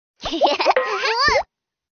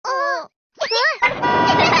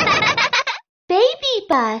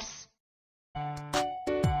BabyBus.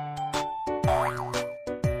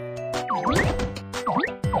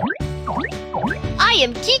 I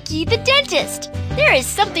am Kiki the dentist. There is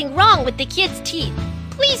something wrong with the kids' teeth.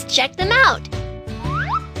 Please check them out.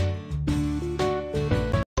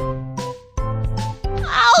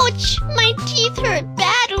 Ouch! My teeth hurt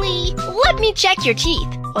badly. Let me check your teeth.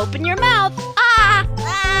 Open your mouth.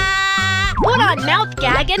 Put on mouth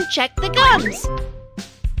gag and check the gums.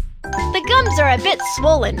 The gums are a bit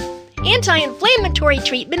swollen. Anti-inflammatory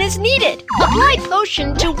treatment is needed. Apply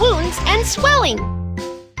potion to wounds and swelling.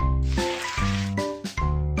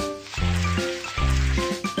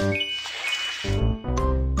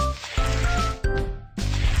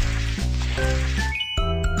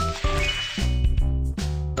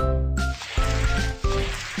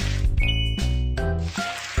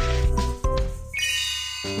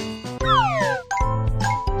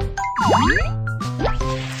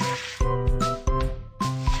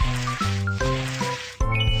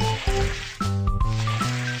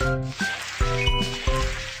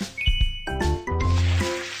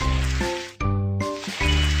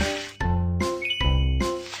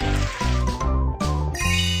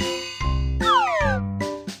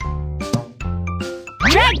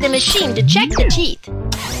 Drag the machine to check the teeth.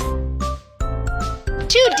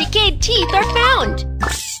 2 decayed teeth are found.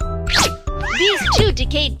 These 2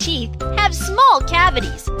 decayed teeth have small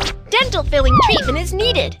cavities. Dental filling treatment is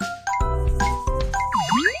needed.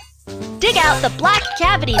 Dig out the black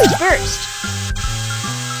cavities first.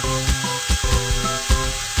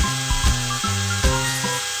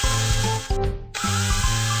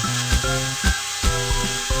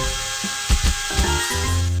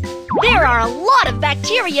 There are a lot of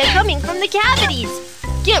bacteria coming from the cavities.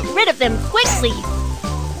 Get rid of them quickly.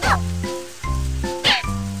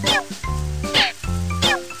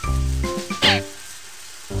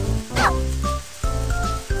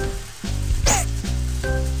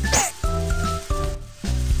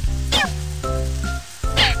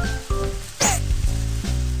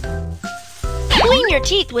 Clean your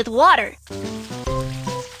teeth with water.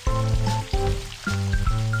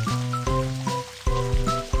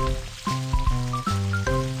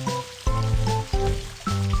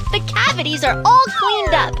 The cavities are all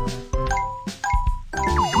cleaned up.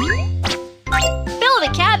 Fill the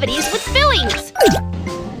cavities with fillings.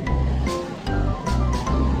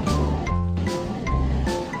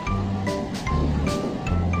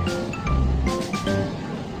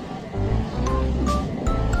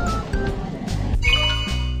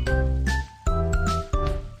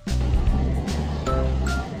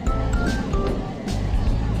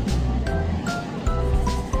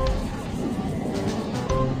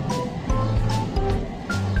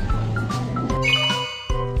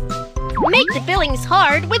 Make the fillings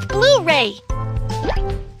hard with Blu-ray.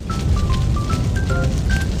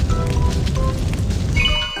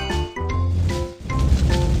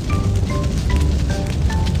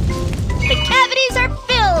 The cavities are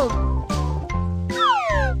filled.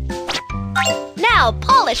 Now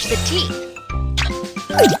polish the teeth.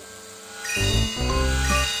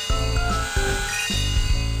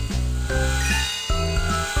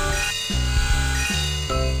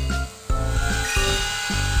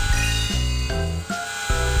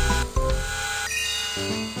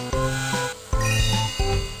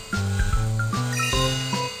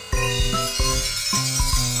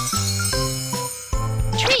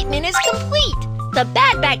 Treatment is complete. The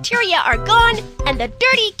bad bacteria are gone and the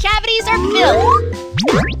dirty cavities are filled.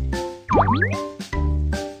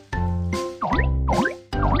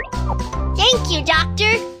 Thank you,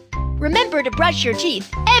 doctor. Remember to brush your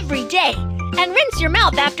teeth every day and rinse your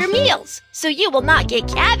mouth after meals so you will not get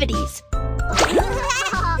cavities.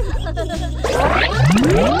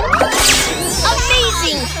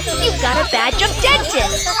 Amazing! You've got a badge of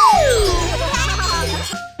dentist.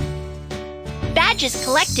 Badges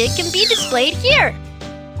collected can be displayed here.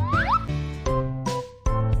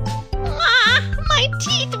 My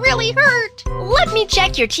teeth really hurt. Let me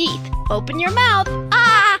check your teeth. Open your mouth.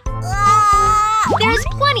 There's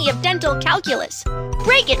plenty of dental calculus.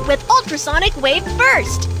 Break it with ultrasonic wave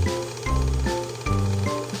first.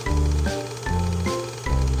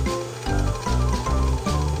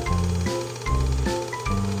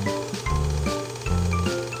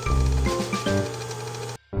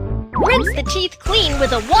 Rinse the teeth clean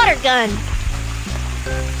with a water gun.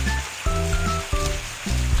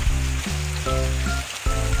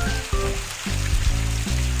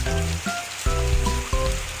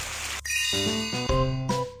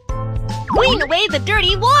 Clean away the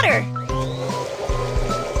dirty water.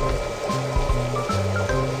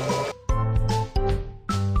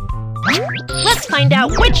 find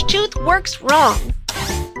out which tooth works wrong.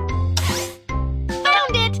 Found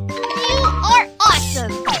it! You are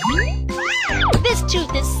awesome! This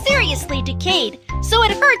tooth is seriously decayed, so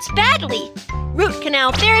it hurts badly. Root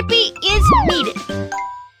canal therapy is needed.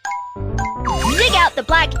 Dig out the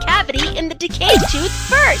black cavity in the decayed tooth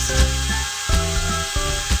first.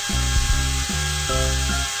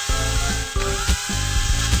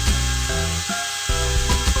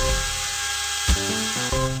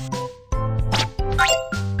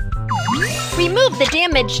 Remove the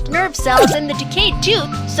damaged nerve cells in the decayed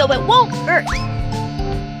tooth so it won't hurt.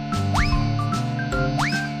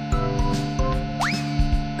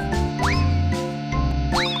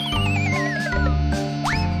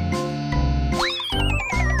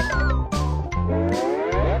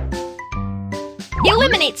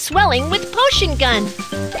 Eliminate swelling with potion gun.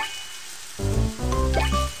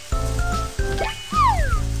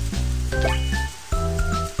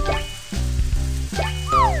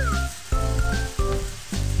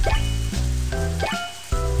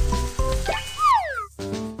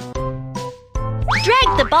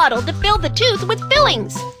 Drag the bottle to fill the tooth with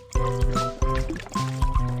fillings.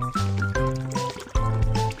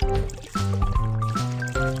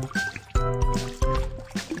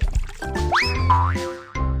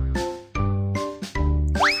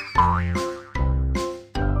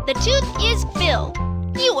 The tooth is filled.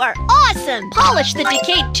 You are awesome! Polish the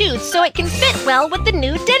decayed tooth so it can fit well with the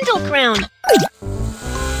new dental crown.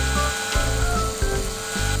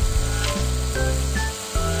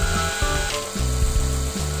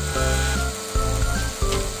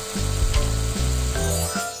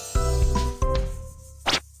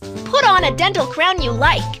 Put on a dental crown you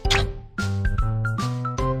like.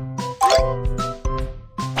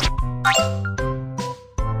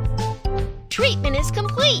 Treatment is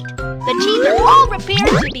complete. The teeth are all repaired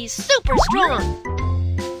to be super strong.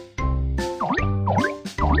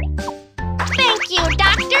 Thank you,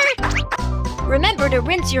 doctor! Remember to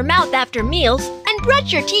rinse your mouth after meals and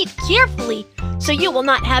brush your teeth carefully so you will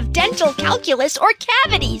not have dental calculus or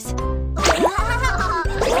cavities. You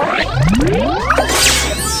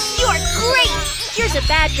are great! Here's a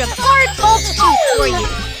badge of hard false tooth for you.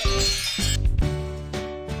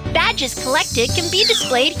 Badges collected can be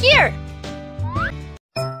displayed here.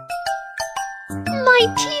 My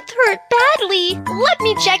teeth hurt badly. Let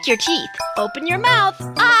me check your teeth. Open your mouth.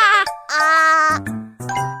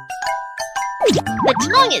 The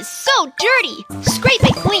tongue is so dirty. Scrape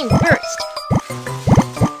it clean first.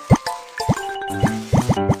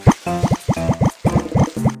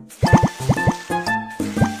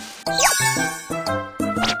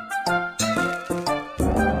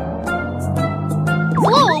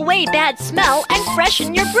 Blow away bad smell and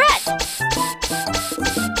freshen your breath.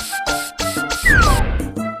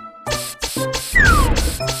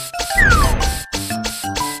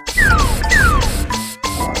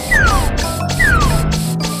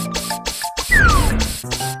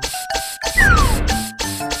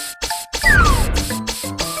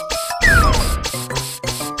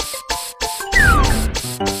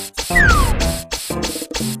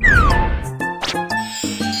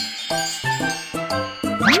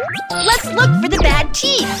 Let's look for the bad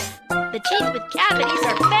teeth. The teeth with cavities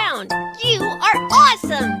are found. You are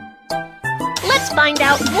awesome! Let's find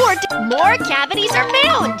out more cavities are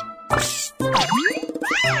found.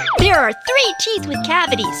 There are 3 teeth with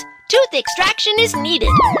cavities. Tooth extraction is needed.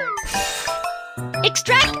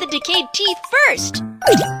 Extract the decayed teeth first.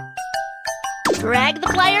 Drag the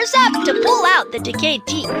pliers up to pull out the decayed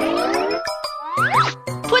teeth.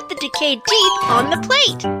 Put the decayed teeth on the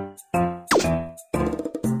plate.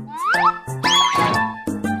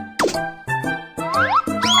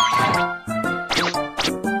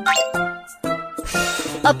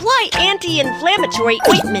 Apply anti-inflammatory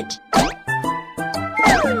ointment.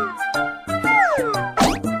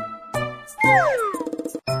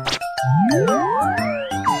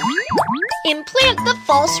 Implant the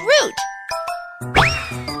false root.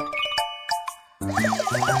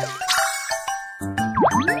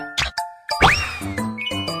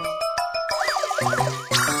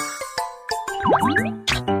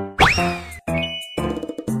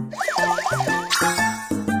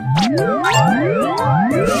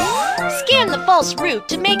 Scan the false root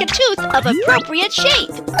to make a tooth of appropriate shape.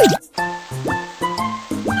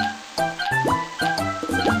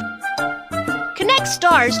 Connect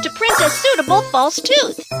stars to print a suitable false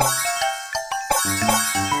tooth.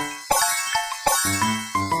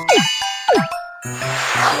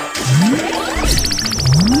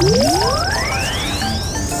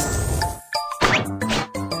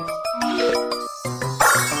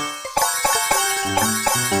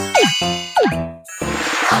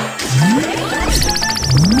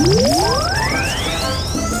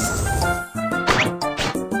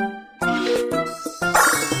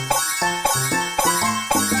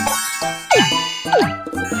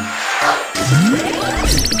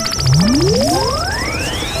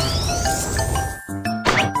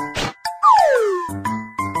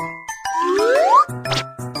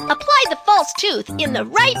 tooth in the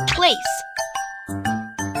right place.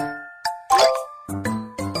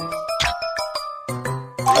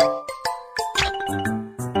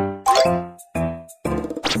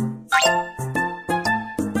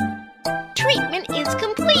 Treatment is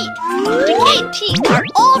complete. Decayed teeth are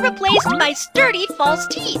all replaced by sturdy false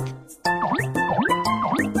teeth.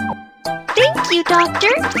 Thank you, doctor.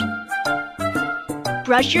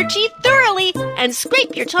 Brush your teeth thoroughly and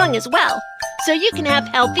scrape your tongue as well, so you can have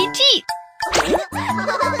healthy teeth. All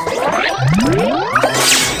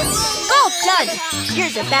done.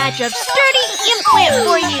 Here's a badge of sturdy implant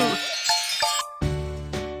for you.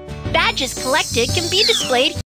 Badges collected can be displayed